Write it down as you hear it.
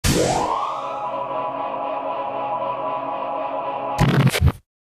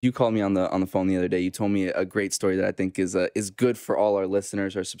You called me on the phone the other day. You told me a great story that I think is good for all our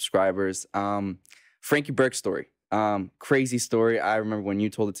listeners, our subscribers. Frankie Burke story. Crazy story. I remember when you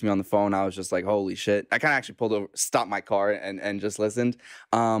told it to me on the phone, I was just like, holy shit. I kind of actually pulled over, stopped my car and just listened.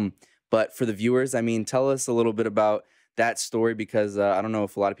 But for the viewers, I mean, tell us a little bit about that story because I don't know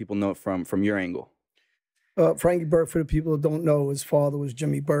if a lot of people know it from your angle. Frankie Burke, for the people that don't know, his father was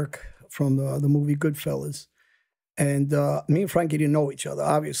Jimmy Burke from the movie Goodfellas. And me and Frankie didn't know each other.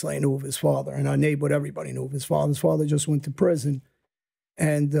 Obviously, I knew of his father, and our neighborhood, everybody knew of his father. His father just went to prison,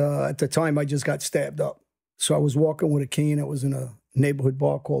 and at the time, I just got stabbed up. So I was walking with a cane. I was in a neighborhood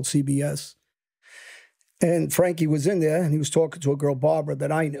bar called CBS, and Frankie was in there, and he was talking to a girl, Barbara,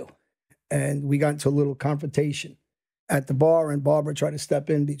 that I knew. And we got into a little confrontation at the bar, and Barbara tried to step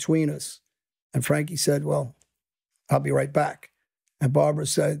in between us. And Frankie said, well, I'll be right back. And Barbara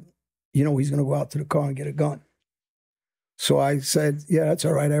said, you know, he's going to go out to the car and get a gun. So I said, yeah, that's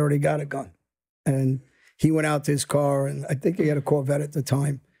all right. I already got a gun. And he went out to his car, and I think he had a Corvette at the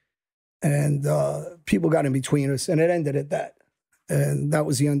time. And people got in between us, and it ended at that. And that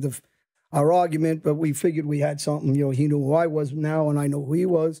was the end of our argument, but we figured we had something. You know, he knew who I was now, and I know who he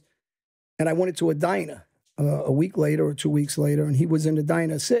was. And I went into a diner a week later or 2 weeks later, and he was in the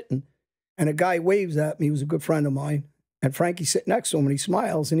diner sitting, and a guy waves at me. He was a good friend of mine. And Frankie's sitting next to him, and he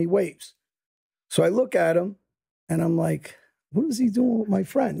smiles, and he waves. So I look at him, and I'm like, what is he doing with my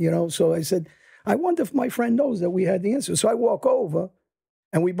friend? You know, so I said, I wonder if my friend knows that we had the answer. So I walk over,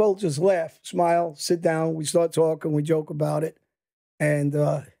 and we both just laugh, smile, sit down. We start talking. We joke about it. And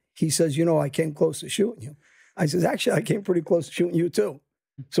he says, you know, I came close to shooting you. I says, actually, I came pretty close to shooting you too.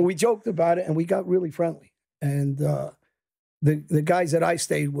 So we joked about it, and we got really friendly. And the guys that I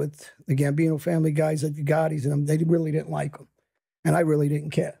stayed with, the Gambino family guys at the Gottis, and them, they really didn't like him. And I really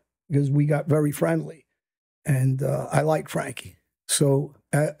didn't care because we got very friendly. And I like Frankie. So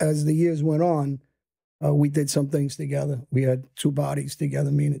as the years went on, we did some things together. We had 2 bodies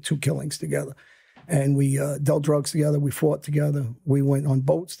together, meaning 2 killings together. And we dealt drugs together. We fought together. We went on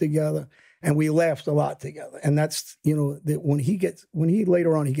boats together. And we laughed a lot together. And that's, you know, that when he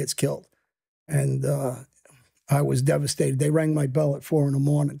later on, he gets killed. And I was devastated. They rang my bell at 4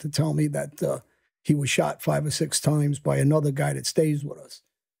 a.m. to tell me that he was shot 5 or 6 times by another guy that stays with us.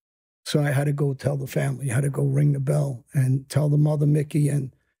 So I had to go tell the family. I had to go ring the bell and tell the mother, Mickey,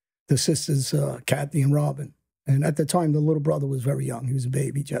 and the sisters, Kathy and Robin. And at the time, the little brother was very young. He was a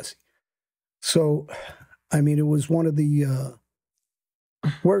baby, Jesse. So, I mean, it was one of the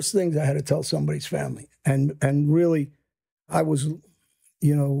worst things I had to tell somebody's family. And really, I was,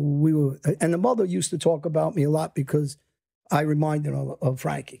 you know, and the mother used to talk about me a lot because I reminded her of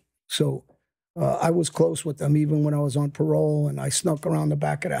Frankie. So I was close with them even when I was on parole, and I snuck around the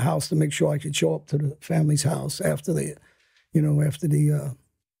back of the house to make sure I could show up to the family's house after the, you know, after the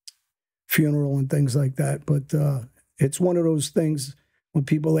funeral and things like that. But it's one of those things when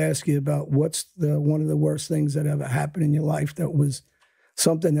people ask you about what's one of the worst things that ever happened in your life that was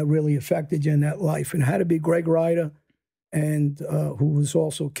something that really affected you in that life. And it had to be Greg Ryder, and who was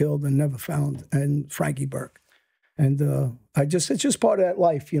also killed and never found, and Frankie Burke. And it's just part of that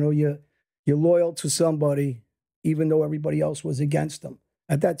life. You know, you're loyal to somebody, even though everybody else was against him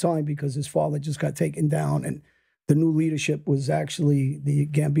at that time because his father just got taken down, and the new leadership was actually the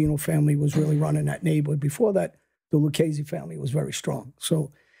Gambino family was really running that neighborhood. Before that, the Lucchese family was very strong.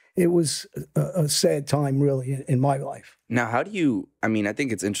 So it was a sad time, really, in my life. Now, how do you, I mean, I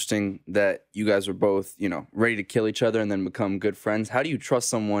think it's interesting that you guys were both, you know, ready to kill each other and then become good friends. How do you trust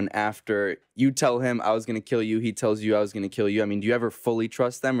someone after you tell him I was going to kill you, he tells you I was going to kill you? I mean, do you ever fully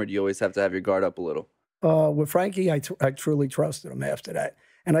trust them, or do you always have to have your guard up a little? With Frankie, I truly trusted him after that.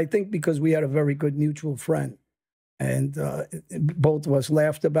 And I think because we had a very good mutual friend, and both of us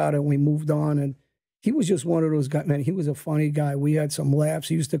laughed about it, and we moved on. And he was just one of those guys, man, he was a funny guy. We had some laughs.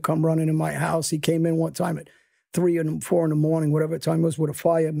 He used to come running in my house. He came in one time at 3 and 4 in the morning, whatever time it was, with a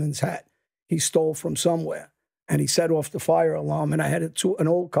fireman's hat he stole from somewhere. And he set off the fire alarm. And I had an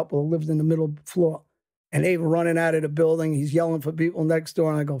old couple who lived in the middle floor. And they were running out of the building. He's yelling for people next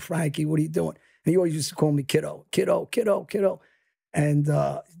door. And I go, Frankie, what are you doing? And he always used to call me kiddo, kiddo, kiddo, kiddo. And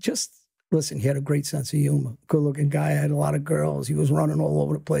just, listen, he had a great sense of humor. Good-looking guy, had a lot of girls. He was running all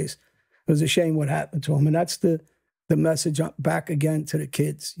over the place. It was a shame what happened to him. And that's the message back again to the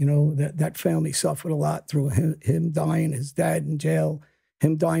kids. You know, that family suffered a lot through him dying, his dad in jail,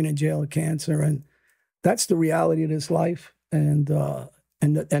 him dying in jail of cancer. And that's the reality of this life. And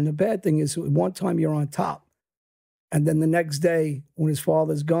the bad thing is, one time you're on top, and then the next day when his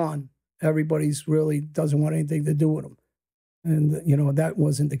father's gone, everybody's really doesn't want anything to do with him. And, you know, that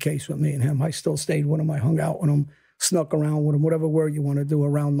wasn't the case with me and him. I still stayed with him. I hung out with him, snuck around with them, whatever word you want to do,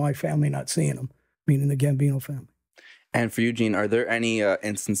 around my family, not seeing them, meaning the Gambino family. And for you, Gene, are there any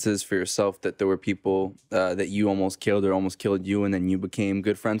instances for yourself that there were people that you almost killed or almost killed you, and then you became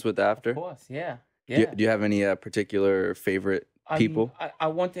good friends with after? Of course, yeah. Do you have any particular favorite people? I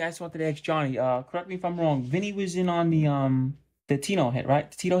just wanted to ask Johnny. Correct me if I'm wrong. Vinny was in on the Tino hit, right?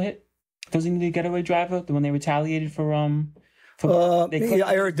 The Tito hit. Wasn't he the getaway driver? The one they retaliated for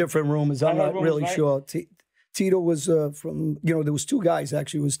I heard different rumors. I'm not really sure. Tito was from, there was two guys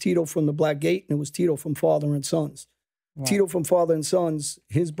actually. It was Tito from the Black Gate, and it was Tito from Father and Sons. Right. Tito from Father and Sons,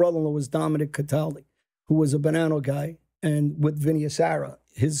 his brother-in-law was Dominic Cataldi, who was a Bonanno guy, and with Vinny Asara,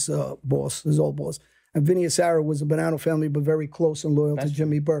 his boss, his old boss. And Vinny Asara was a Bonanno family, but very close and loyal to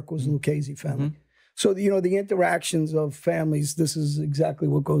Jimmy Burke, was the Lucchese family. Mm-hmm. So, the interactions of families, this is exactly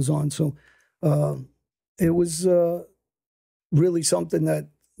what goes on. So it was really something that,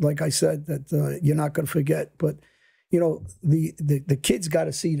 like I said, that you're not going to forget. But, the kids got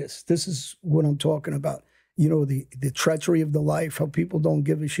to see this. This is what I'm talking about. The treachery of the life, how people don't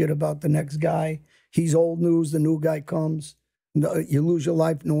give a shit about the next guy. He's old news, the new guy comes. You lose your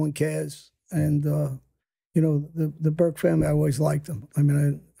life, no one cares. And, the Burke family, I always liked them. I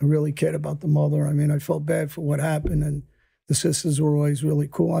mean, I really cared about the mother. I mean, I felt bad for what happened, and the sisters were always really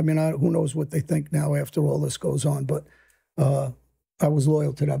cool. I mean, who knows what they think now after all this goes on, but I was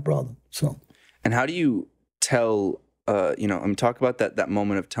loyal to that brother. So, and how do you tell, talk about that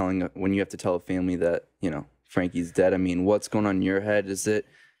moment of telling, when you have to tell a family that, Frankie's dead. I mean, what's going on in your head? Does it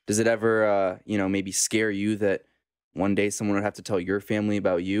ever, maybe scare you that one day someone would have to tell your family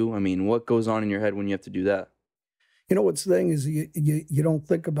about you? I mean, what goes on in your head when you have to do that? What's the thing is you don't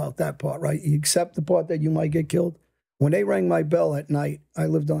think about that part, right? You accept the part that you might get killed. When they rang my bell at night, I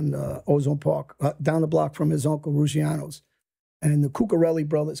lived on Ozone Park, down the block from his uncle Ruggiano's. And the Cuccarelli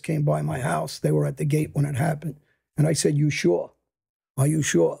brothers came by my house. They were at the gate when it happened. And I said, "You sure? Are you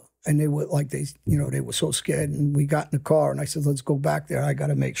sure?" And they were like, they were so scared. And we got in the car, and I said, "Let's go back there. I got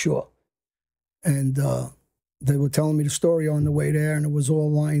to make sure." And they were telling me the story on the way there, and it was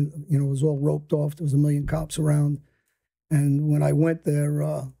all lined, it was all roped off. There was 1 million cops around. And when I went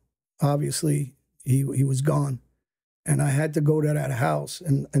there, obviously, he was gone. And I had to go to that house.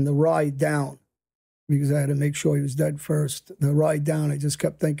 And the ride down, because I had to make sure he was dead first, the ride down, I just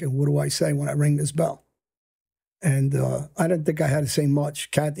kept thinking, what do I say when I ring this bell? And I didn't think I had to say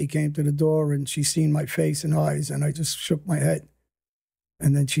much. Kathy came to the door, and she seen my face and eyes, and I just shook my head.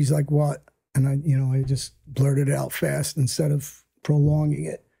 And then she's like, "What?" And I just blurted it out fast instead of prolonging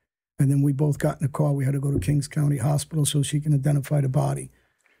it. And then we both got in the car. We had to go to Kings County Hospital so she can identify the body.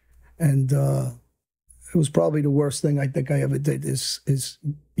 And it was probably the worst thing I think I ever did is just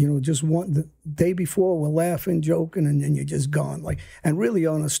the day before we're laughing, joking, and then you're just gone. And really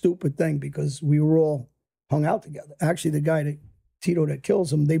on a stupid thing, because we were all hung out together. Actually, the guy, Tito, that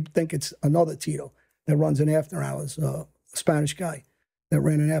kills him, they think it's another Tito that runs an after hours, a Spanish guy that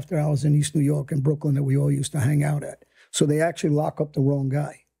ran an after hours in East New York and Brooklyn that we all used to hang out at. So they actually lock up the wrong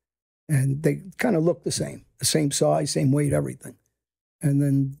guy. And they kind of look the same size, same weight, everything. And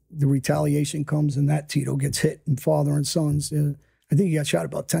then the retaliation comes, and that Tito gets hit, and Father and Sons, I think he got shot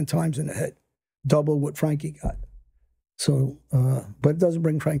about 10 times in the head, double what Frankie got. So, but it doesn't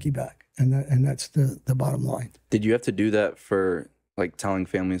bring Frankie back, and that's the bottom line. Did you have to do that for, telling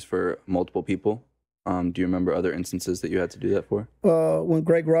families for multiple people? Do you remember other instances that you had to do that for? When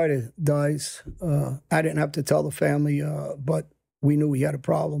Greg Ryder dies, I didn't have to tell the family, but we knew he had a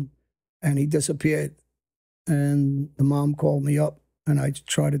problem, and he disappeared. And the mom called me up, and I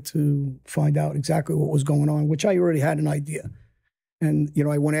tried to find out exactly what was going on, which I already had an idea. And,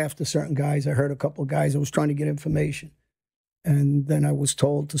 I went after certain guys. I heard a couple of guys. I was trying to get information. And then I was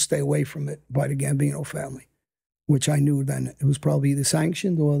told to stay away from it by the Gambino family, which I knew then it was probably either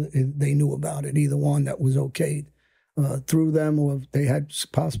sanctioned or they knew about it, either one that was okayed through them, or they had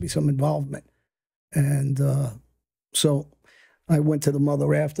possibly some involvement. And so I went to the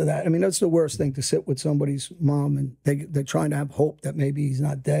mother after that. I mean, that's the worst thing, to sit with somebody's mom, and they're trying to have hope that maybe he's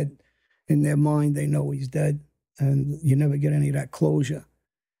not dead. In their mind, they know he's dead, and you never get any of that closure.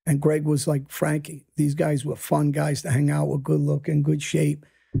 And Greg was like Frankie. These guys were fun guys to hang out with, good looking, good shape.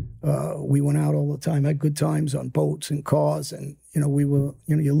 We went out all the time, had good times on boats and cars, and we were,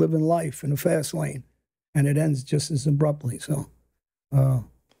 you're living life in a fast lane, and it ends just as abruptly. So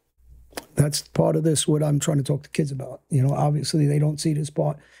that's part of this, what I'm trying to talk to kids about. Obviously they don't see this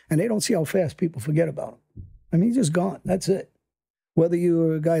part, and they don't see how fast people forget about him. I mean, he's just gone. That's it. Whether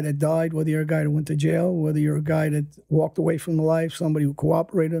you're a guy that died, whether you're a guy that went to jail, whether you're a guy that walked away from the life, somebody who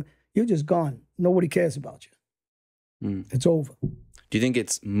cooperated, you're just gone. Nobody cares about you. It's over. Do you think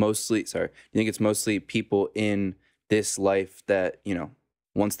it's mostly, people in this life that, you know,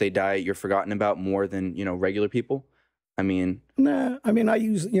 once they die, you're forgotten about more than, you know, regular people? I mean, Nah, I mean, I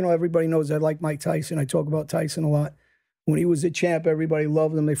use, you know, everybody knows I like Mike Tyson. I talk about Tyson a lot. When he was a champ, everybody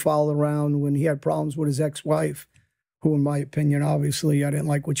loved him. They followed around. When he had problems with his ex-wife, who, in my opinion, obviously, I didn't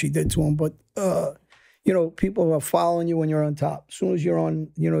like what she did to him. But, you know, people are following you when you're on top. As soon as you're on,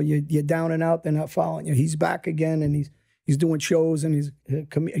 you know, you're down and out, they're not following you. He's back again, and he's doing shows, and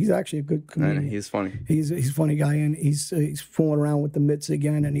he's actually a good comedian. he's funny. He's a funny guy, and he's fooling around with the mitts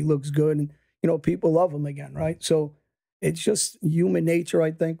again, and he looks good. And, you know, people love him again, right? So it's just human nature,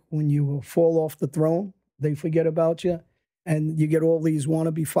 I think. When you fall off the throne, they forget about you. And you get all these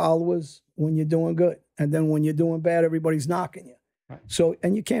wannabe followers when you're doing good. And then when you're doing bad, everybody's knocking you. Right. So,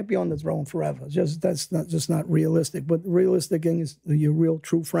 and you can't be on the throne forever. That's not realistic. But the realistic thing is your real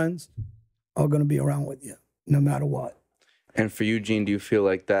true friends are going to be around with you no matter what. And for you, Gene, do you feel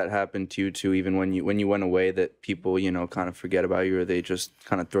like that happened to you too, even when you went away, that people, you know, kind of forget about you, or they just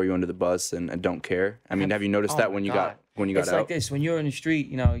kind of throw you under the bus and don't care? I mean, have you noticed that when you got out? It's like this. When you're in the street,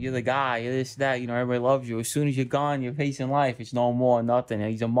 you know, you're the guy, you're this, that, you know, everybody loves you. As soon as you're gone, you're facing life. It's no more, nothing.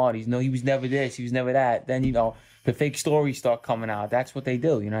 He's a mud. He was never this, he was never that. Then, you know, the fake stories start coming out. That's what they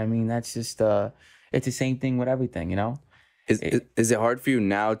do. You know what I mean? That's just, it's the same thing with everything, you know? Is it hard for you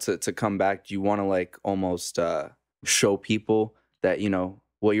now to come back? Do you want to like almost show people that, you know,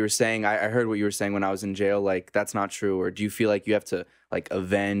 what you were saying, I heard what you were saying when I was in jail, like, that's not true? Or do you feel like you have to, like,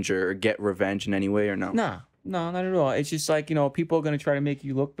 avenge or get revenge in any way, or no? No, not at all. It's just like, you know, people are going to try to make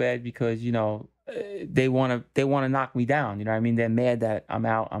you look bad because, you know, they want to knock me down. You know what I mean? They're mad that I'm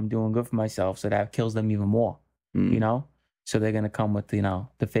out, I'm doing good for myself, so that kills them even more, you know? So they're going to come with, you know,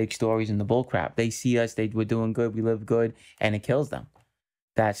 the fake stories and the bull crap. They see us, we're doing good, we live good, and it kills them.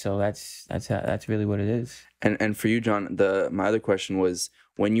 That's really what it is. And for you, John, my other question was,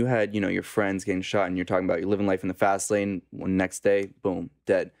 when you had, you know, your friends getting shot and you're talking about you're living life in the fast lane, one next day, boom,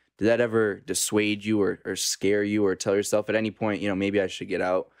 dead. Did that ever dissuade you or scare you, or tell yourself at any point, you know, maybe I should get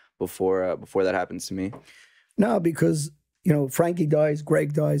out before that happens to me? No, because, you know, Frankie dies,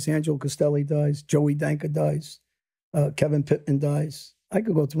 Greg dies, Angelo Costelli dies, Joey Danka dies, Kevin Pittman dies. I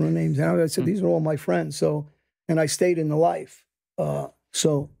could go through the names. And I said, these are all my friends. So, and I stayed in the life.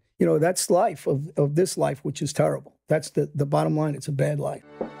 So, you know, that's life of this life, which is terrible. That's the bottom line. It's a bad life.